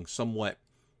being somewhat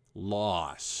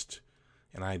lost.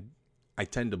 And I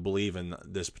tend to believe in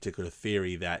this particular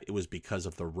theory that it was because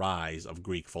of the rise of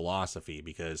Greek philosophy,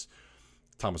 because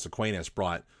Thomas Aquinas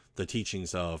brought the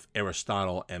teachings of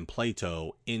Aristotle and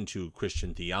Plato into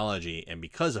Christian theology, and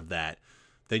because of that,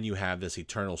 then you have this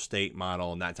eternal state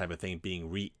model and that type of thing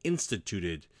being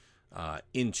reinstituted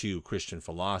into Christian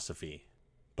philosophy.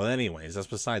 But anyways, that's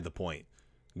beside the point.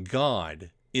 God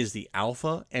is the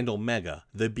Alpha and Omega,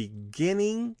 the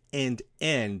beginning and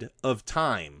end of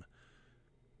time.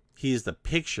 He is the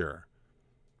picture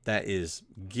that is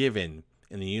given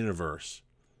in the universe.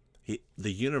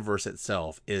 The universe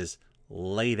itself is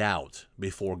laid out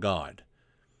before God.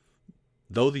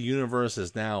 Though the universe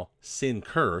is now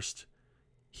sin-cursed,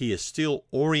 he has still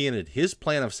oriented his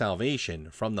plan of salvation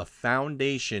from the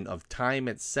foundation of time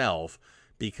itself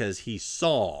because he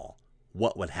saw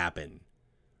what would happen.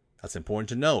 That's important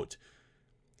to note.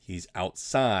 He's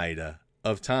outside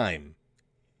of time.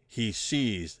 He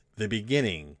sees the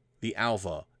beginning, the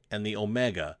Alpha, and the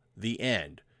Omega, the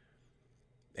end.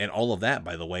 And all of that,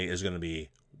 by the way, is going to be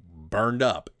burned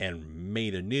up and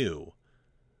made anew.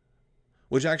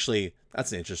 Which actually,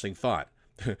 that's an interesting thought.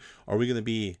 Are we going to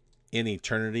be in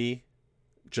eternity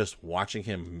just watching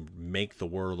him make the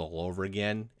world all over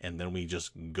again, and then we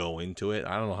just go into it?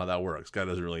 I don't know how that works. God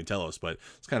doesn't really tell us, but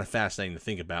it's kind of fascinating to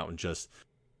think about and just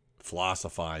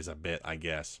philosophize a bit, I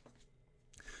guess.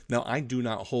 Now, I do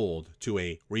not hold to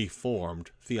a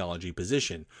reformed theology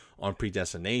position on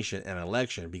predestination and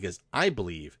election because I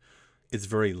believe it's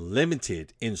very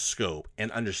limited in scope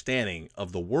and understanding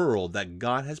of the world that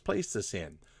God has placed us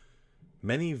in.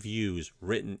 Many views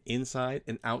written inside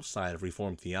and outside of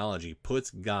Reformed theology puts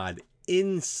God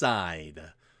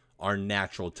inside our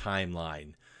natural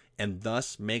timeline and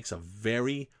thus makes a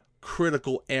very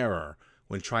critical error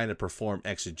when trying to perform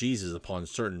exegesis upon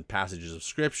certain passages of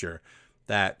Scripture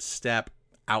that step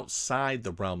outside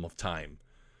the realm of time.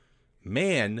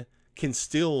 Man can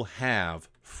still have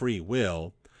free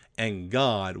will, and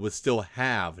God would still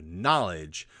have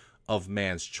knowledge of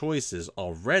man's choices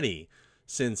already,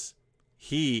 since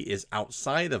he is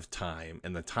outside of time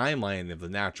and the timeline of the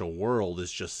natural world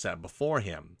is just set before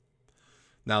him.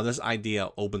 Now, this idea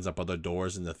opens up other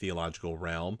doors in the theological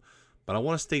realm, but I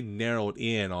want to stay narrowed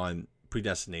in on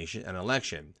predestination and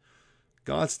election.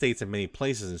 God states in many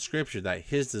places in Scripture that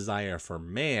his desire for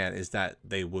man is that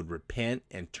they would repent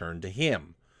and turn to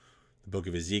him. The book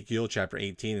of Ezekiel, chapter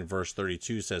 18 and verse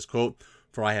 32 says, quote,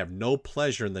 "For I have no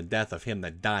pleasure in the death of him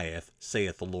that dieth,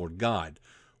 saith the Lord God.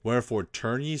 Wherefore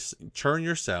turn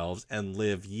yourselves and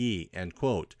live ye." End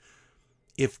quote.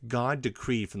 If God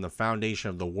decreed from the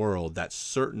foundation of the world that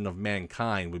certain of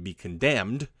mankind would be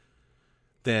condemned,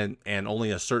 then and only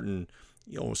a certain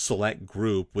select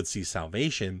group would see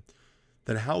salvation,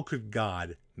 then how could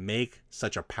God make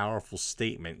such a powerful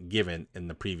statement given in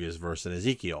the previous verse in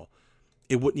Ezekiel?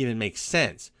 It wouldn't even make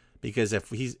sense, because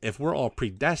if we're all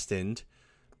predestined,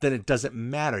 then it doesn't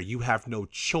matter. You have no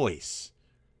choice.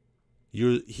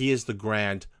 He is the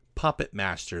grand puppet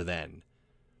master then,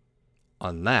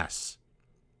 unless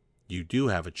you do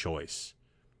have a choice,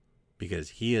 because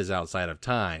he is outside of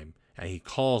time and he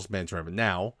calls men to remember.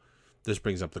 Now, this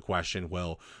brings up the question: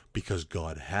 well, because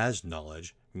God has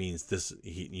knowledge, means this,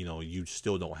 you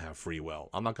still don't have free will.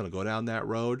 I'm not going to go down that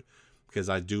road, because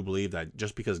I do believe that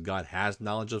just because God has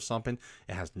knowledge of something,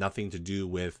 it has nothing to do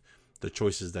with the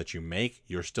choices that you make.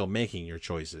 You're still making your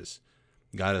choices.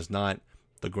 God is not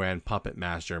the grand puppet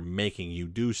master making you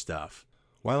do stuff.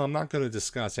 While I'm not going to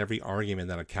discuss every argument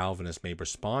that a Calvinist may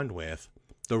respond with,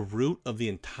 the root of the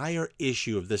entire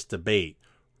issue of this debate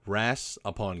rests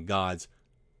upon God's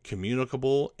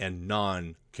communicable and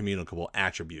non-communicable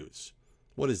attributes.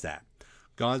 What is that?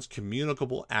 God's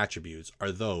communicable attributes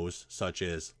are those such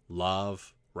as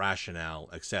love, rationale,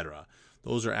 etc.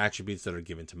 Those are attributes that are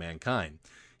given to mankind.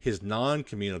 His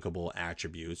non-communicable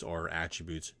attributes, or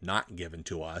attributes not given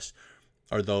to us,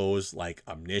 are those like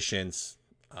omniscience,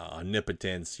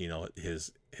 omnipotence,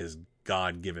 his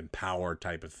God-given power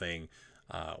type of thing.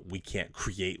 We can't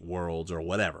create worlds or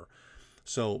whatever.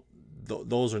 So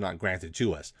those are not granted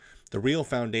to us. The real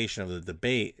foundation of the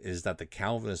debate is that the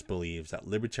Calvinist believes that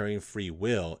libertarian free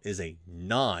will is a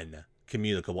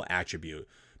non-communicable attribute,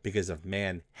 because if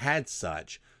man had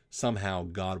such, somehow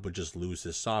God would just lose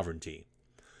his sovereignty.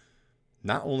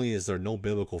 Not only is there no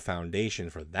biblical foundation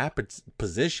for that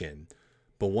position,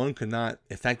 but one could not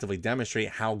effectively demonstrate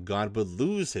how God would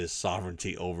lose his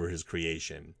sovereignty over his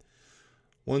creation.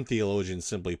 One theologian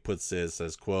simply puts this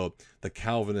as, quote, "The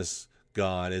Calvinist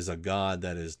God is a God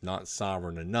that is not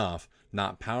sovereign enough,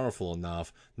 not powerful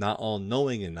enough, not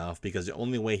all-knowing enough, because the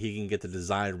only way he can get the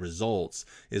desired results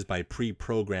is by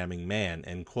pre-programming man,"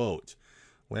 end quote.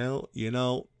 Well,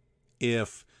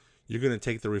 if you're going to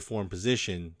take the Reformed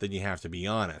position, then you have to be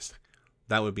honest.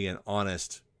 That would be an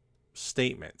honest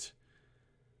statement.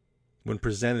 When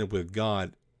presented with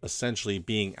God essentially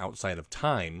being outside of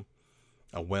time,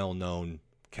 a well-known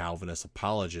Calvinist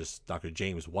apologist, Dr.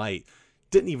 James White,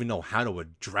 didn't even know how to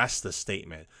address the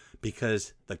statement,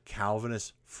 because the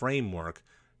Calvinist framework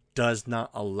does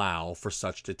not allow for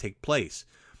such to take place.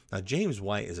 Now, James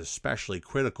White is especially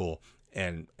critical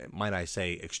and might I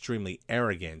say, extremely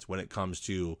arrogant when it comes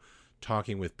to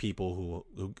talking with people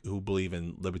who believe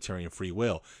in libertarian free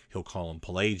will. He'll call them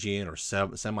Pelagian or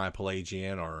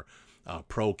semi-Pelagian or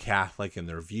pro-Catholic in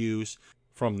their views.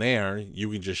 From there, you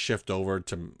can just shift over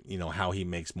to, how he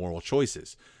makes moral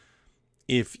choices.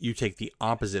 If you take the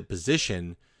opposite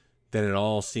position, then it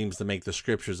all seems to make the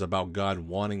scriptures about God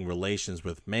wanting relations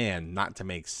with man not to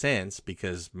make sense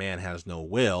because man has no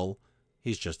will.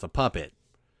 He's just a puppet.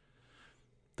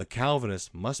 The Calvinists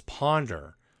must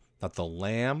ponder that the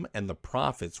Lamb and the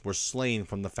prophets were slain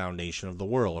from the foundation of the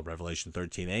world, Revelation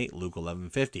 13:8, Luke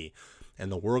 11:50,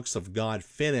 and the works of God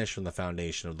finished from the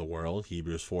foundation of the world,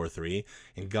 Hebrews 4:3,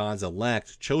 and God's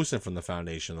elect chosen from the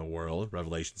foundation of the world,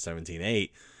 Revelation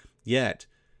 17:8. Yet,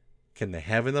 can the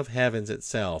heaven of heavens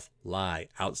itself lie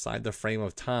outside the frame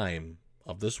of time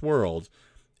of this world,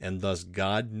 and thus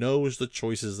God knows the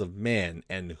choices of men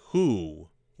and who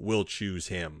will choose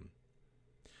him?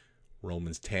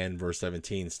 Romans 10 verse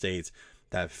 17 states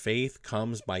that faith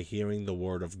comes by hearing the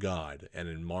word of God. And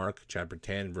in Mark chapter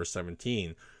 10 verse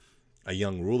 17, a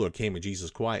young ruler came to Jesus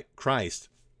Christ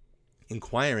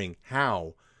inquiring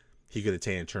how he could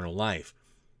attain eternal life.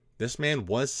 This man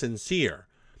was sincere,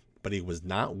 but he was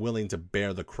not willing to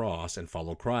bear the cross and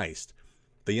follow Christ.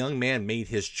 The young man made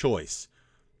his choice,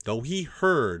 though he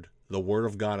heard the word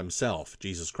of God himself,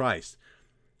 Jesus Christ.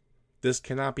 This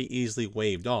cannot be easily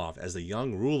waved off, as the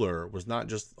young ruler was not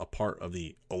just a part of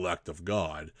the elect of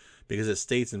God, because it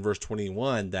states in verse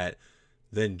 21 that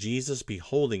then Jesus,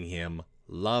 beholding him,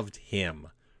 loved him.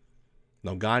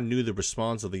 Now God knew the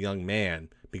response of the young man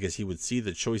because he would see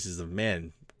the choices of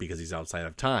men because he's outside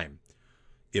of time.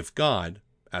 If God,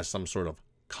 as some sort of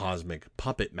cosmic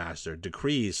puppet master,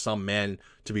 decrees some men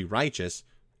to be righteous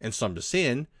and some to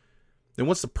sin, then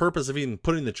what's the purpose of even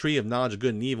putting the tree of knowledge of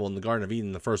good and evil in the Garden of Eden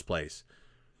in the first place?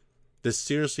 This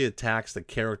seriously attacks the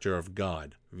character of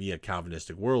God via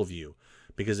Calvinistic worldview,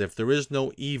 because if there is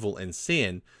no evil and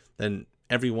sin, then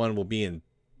everyone would be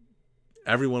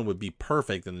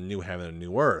perfect in the new heaven and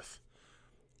new earth.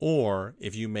 Or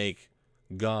if you make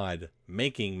God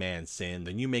making man sin,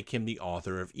 then you make him the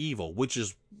author of evil, which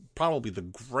is probably the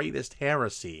greatest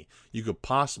heresy you could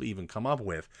possibly even come up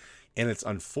with. And it's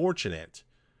unfortunate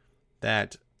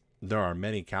that there are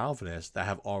many Calvinists that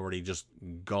have already just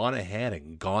gone ahead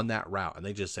and gone that route. And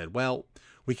they just said, well,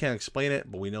 we can't explain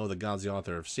it, but we know that God's the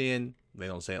author of sin. They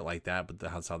don't say it like that, but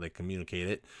that's how they communicate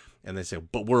it. And they say,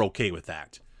 but we're okay with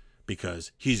that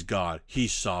because he's God,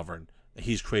 he's sovereign,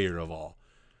 he's creator of all.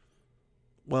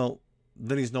 Well,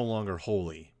 then he's no longer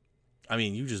holy. I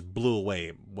mean, you just blew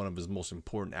away one of his most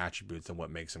important attributes and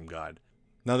what makes him God.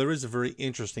 Now, there is a very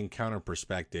interesting counter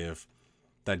perspective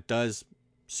that does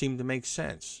seem to make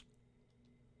sense.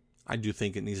 I do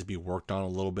think it needs to be worked on a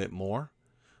little bit more,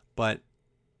 but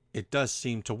it does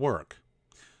seem to work.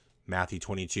 Matthew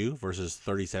 22, verses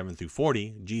 37 through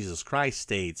 40, Jesus Christ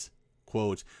states,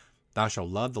 quote, "Thou shalt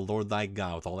love the Lord thy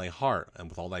God with all thy heart, and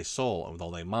with all thy soul, and with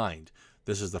all thy mind.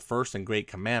 This is the first and great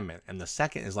commandment, and the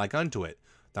second is like unto it.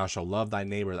 Thou shalt love thy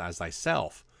neighbor as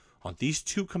thyself. On these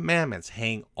two commandments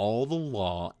hang all the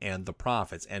law and the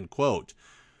prophets," end quote.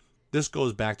 This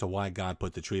goes back to why God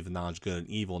put the tree of the knowledge of good and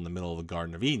evil in the middle of the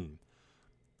Garden of Eden.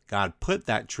 God put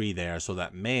that tree there so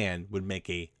that man would make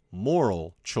a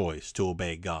moral choice to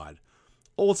obey God.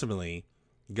 Ultimately,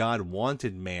 God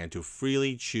wanted man to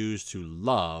freely choose to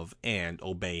love and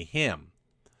obey him.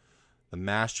 The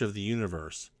Master of the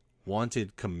universe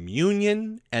wanted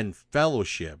communion and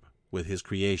fellowship with his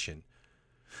creation.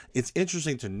 It's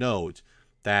interesting to note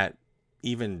that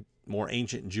even more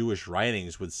ancient Jewish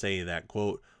writings would say that,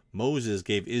 quote, Moses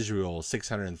gave Israel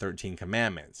 613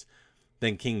 commandments.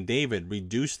 Then King David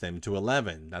reduced them to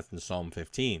 11. That's in Psalm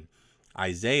 15.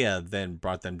 Isaiah then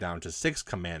brought them down to 6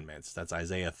 commandments. That's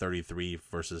Isaiah 33,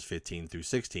 verses 15 through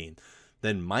 16.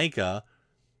 Then Micah,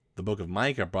 the book of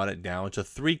Micah, brought it down to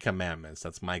 3 commandments.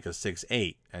 That's Micah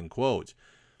 6:8, end quote.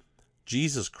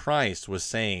 Jesus Christ was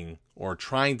saying, or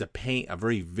trying to paint a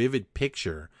very vivid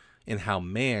picture in how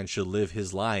man should live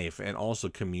his life and also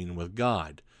commune with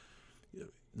God.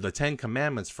 The 10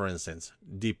 commandments, for instance,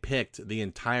 depict the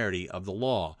entirety of the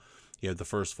law. You have the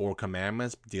first 4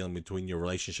 commandments dealing between your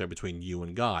relationship between you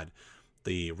and God.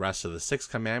 The rest of the 6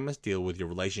 commandments deal with your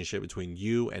relationship between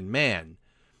you and man.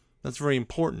 That's very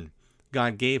important.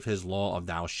 God gave his law of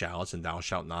thou shalt and thou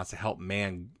shalt not to help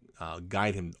man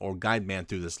guide man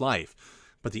through this life.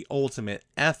 But the ultimate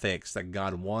ethics that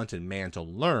God wanted man to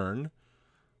learn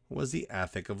was the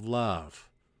ethic of love.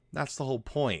 That's the whole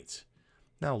point.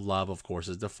 Now, love, of course,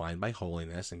 is defined by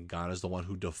holiness, and God is the one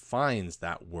who defines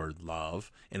that word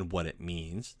love and what it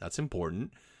means. That's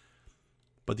important.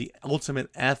 but the ultimate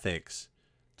ethics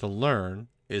to learn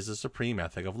is the supreme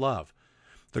ethic of love.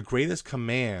 The greatest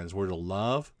commands were to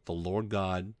love the Lord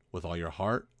God with all your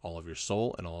heart, all of your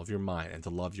soul, and all of your mind, and to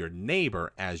love your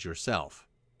neighbor as yourself.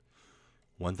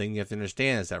 One thing you have to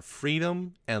understand is that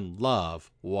freedom and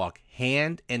love walk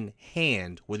hand in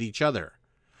hand with each other.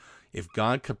 If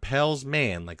God compels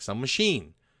man like some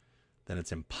machine, then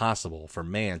it's impossible for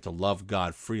man to love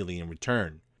God freely in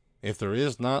return. If there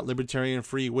is not libertarian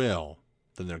free will,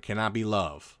 then there cannot be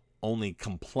love, only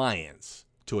compliance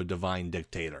to a divine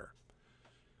dictator.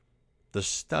 The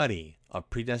study of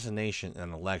predestination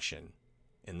and election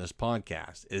in this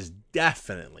podcast is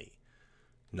definitely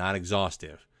not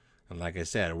exhaustive. And like I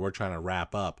said, we're trying to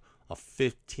wrap up a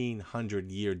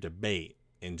 1,500-year debate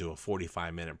into a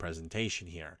 45-minute presentation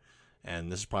here. And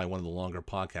this is probably one of the longer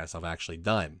podcasts I've actually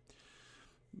done,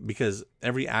 because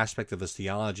every aspect of this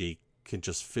theology can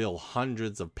just fill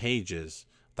hundreds of pages,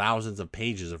 thousands of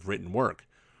pages of written work.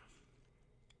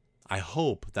 I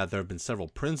hope that there have been several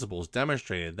principles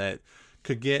demonstrated that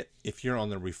could get, if you're on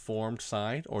the Reformed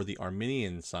side or the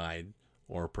Arminian side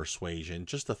or persuasion,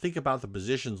 just to think about the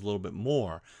positions a little bit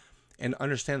more and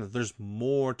understand that there's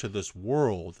more to this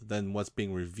world than what's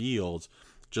being revealed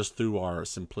just through our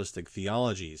simplistic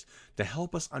theologies, to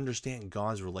help us understand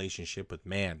God's relationship with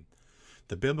man.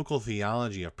 The biblical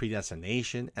theology of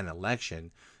predestination and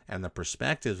election and the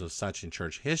perspectives of such in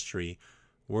church history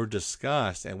were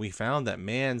discussed, and we found that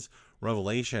man's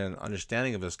revelation and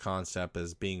understanding of this concept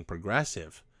as being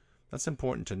progressive. That's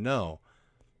important to know.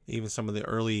 Even some of the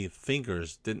early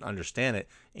thinkers didn't understand it.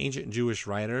 Ancient Jewish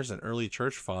writers and early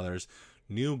church fathers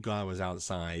knew God was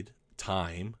outside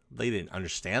time. They didn't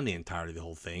understand the entirety of the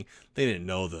whole thing. They didn't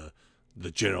know the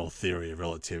general theory of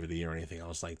relativity or anything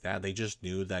else like that. They just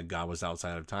knew that God was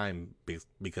outside of time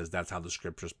because that's how the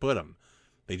scriptures put him.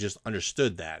 They just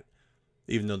understood that,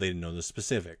 even though they didn't know the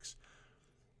specifics.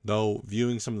 Though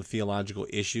viewing some of the theological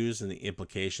issues and the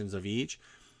implications of each,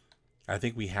 I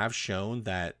think we have shown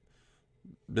that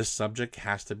this subject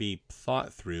has to be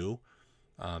thought through,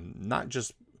 not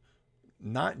just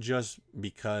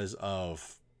because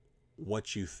of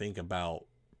what you think about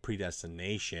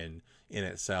predestination in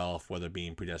itself, whether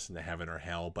being predestined to heaven or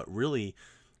hell, but really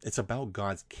it's about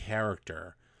God's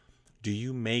character. Do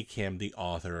you make him the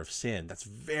author of sin? That's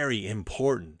very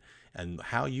important. And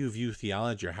how you view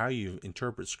theology or how you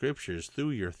interpret scriptures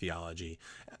through your theology.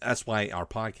 That's why our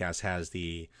podcast has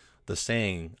the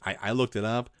saying, I looked it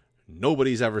up,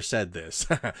 nobody's ever said this.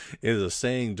 It is a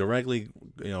saying directly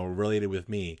related with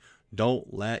me.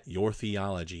 Don't let your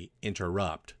theology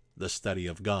interrupt the study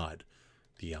of God.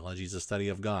 Theology is the study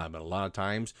of God, but a lot of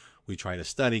times we try to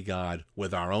study God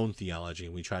with our own theology,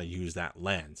 and we try to use that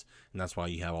lens. And that's why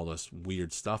you have all this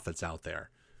weird stuff that's out there.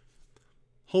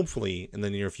 Hopefully, in the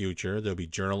near future, there'll be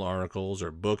journal articles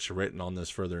or books written on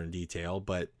this further in detail,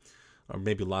 or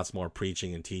maybe lots more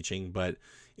preaching and teaching, but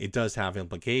it does have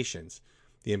implications.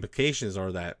 The implications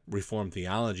are that Reformed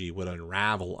theology would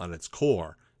unravel on its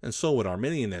core, and so would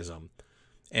Arminianism,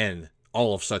 and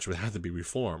all of such would have to be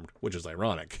reformed, which is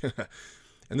ironic.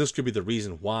 And this could be the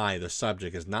reason why the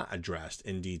subject is not addressed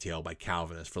in detail by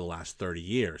Calvinists for the last 30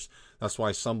 years. That's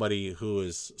why somebody who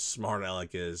is smart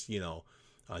aleck as,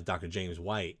 Dr. James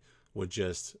White would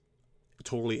just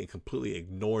totally and completely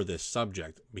ignore this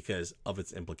subject because of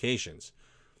its implications.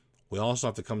 We also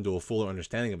have to come to a fuller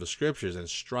understanding of the scriptures and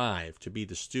strive to be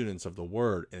the students of the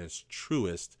word in its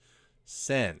truest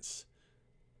sense.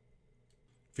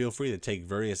 Feel free to take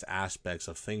various aspects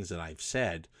of things that I've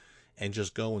said and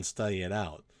just go and study it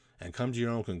out and come to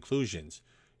your own conclusions.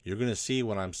 You're going to see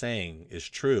what I'm saying is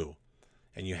true,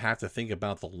 and you have to think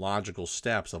about the logical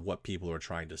steps of what people are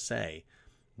trying to say.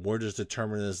 Where does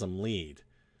determinism lead?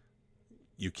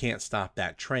 You can't stop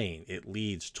that train. It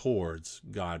leads towards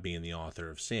God being the author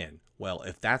of sin. Well,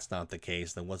 if that's not the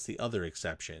case, then what's the other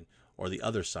exception or the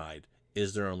other side?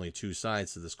 Is there only two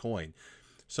sides to this coin?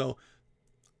 So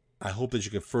I hope that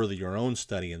you can further your own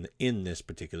study in this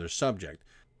particular subject.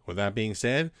 With that being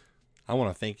said, I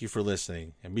want to thank you for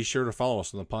listening, and be sure to follow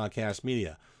us on the podcast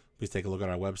media. Please take a look at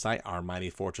our website,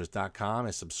 ourmightyfortress.com,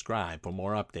 and subscribe for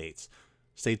more updates.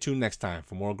 Stay tuned next time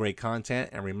for more great content,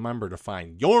 and remember to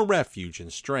find your refuge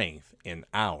and strength in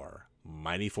our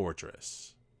mighty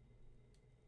fortress.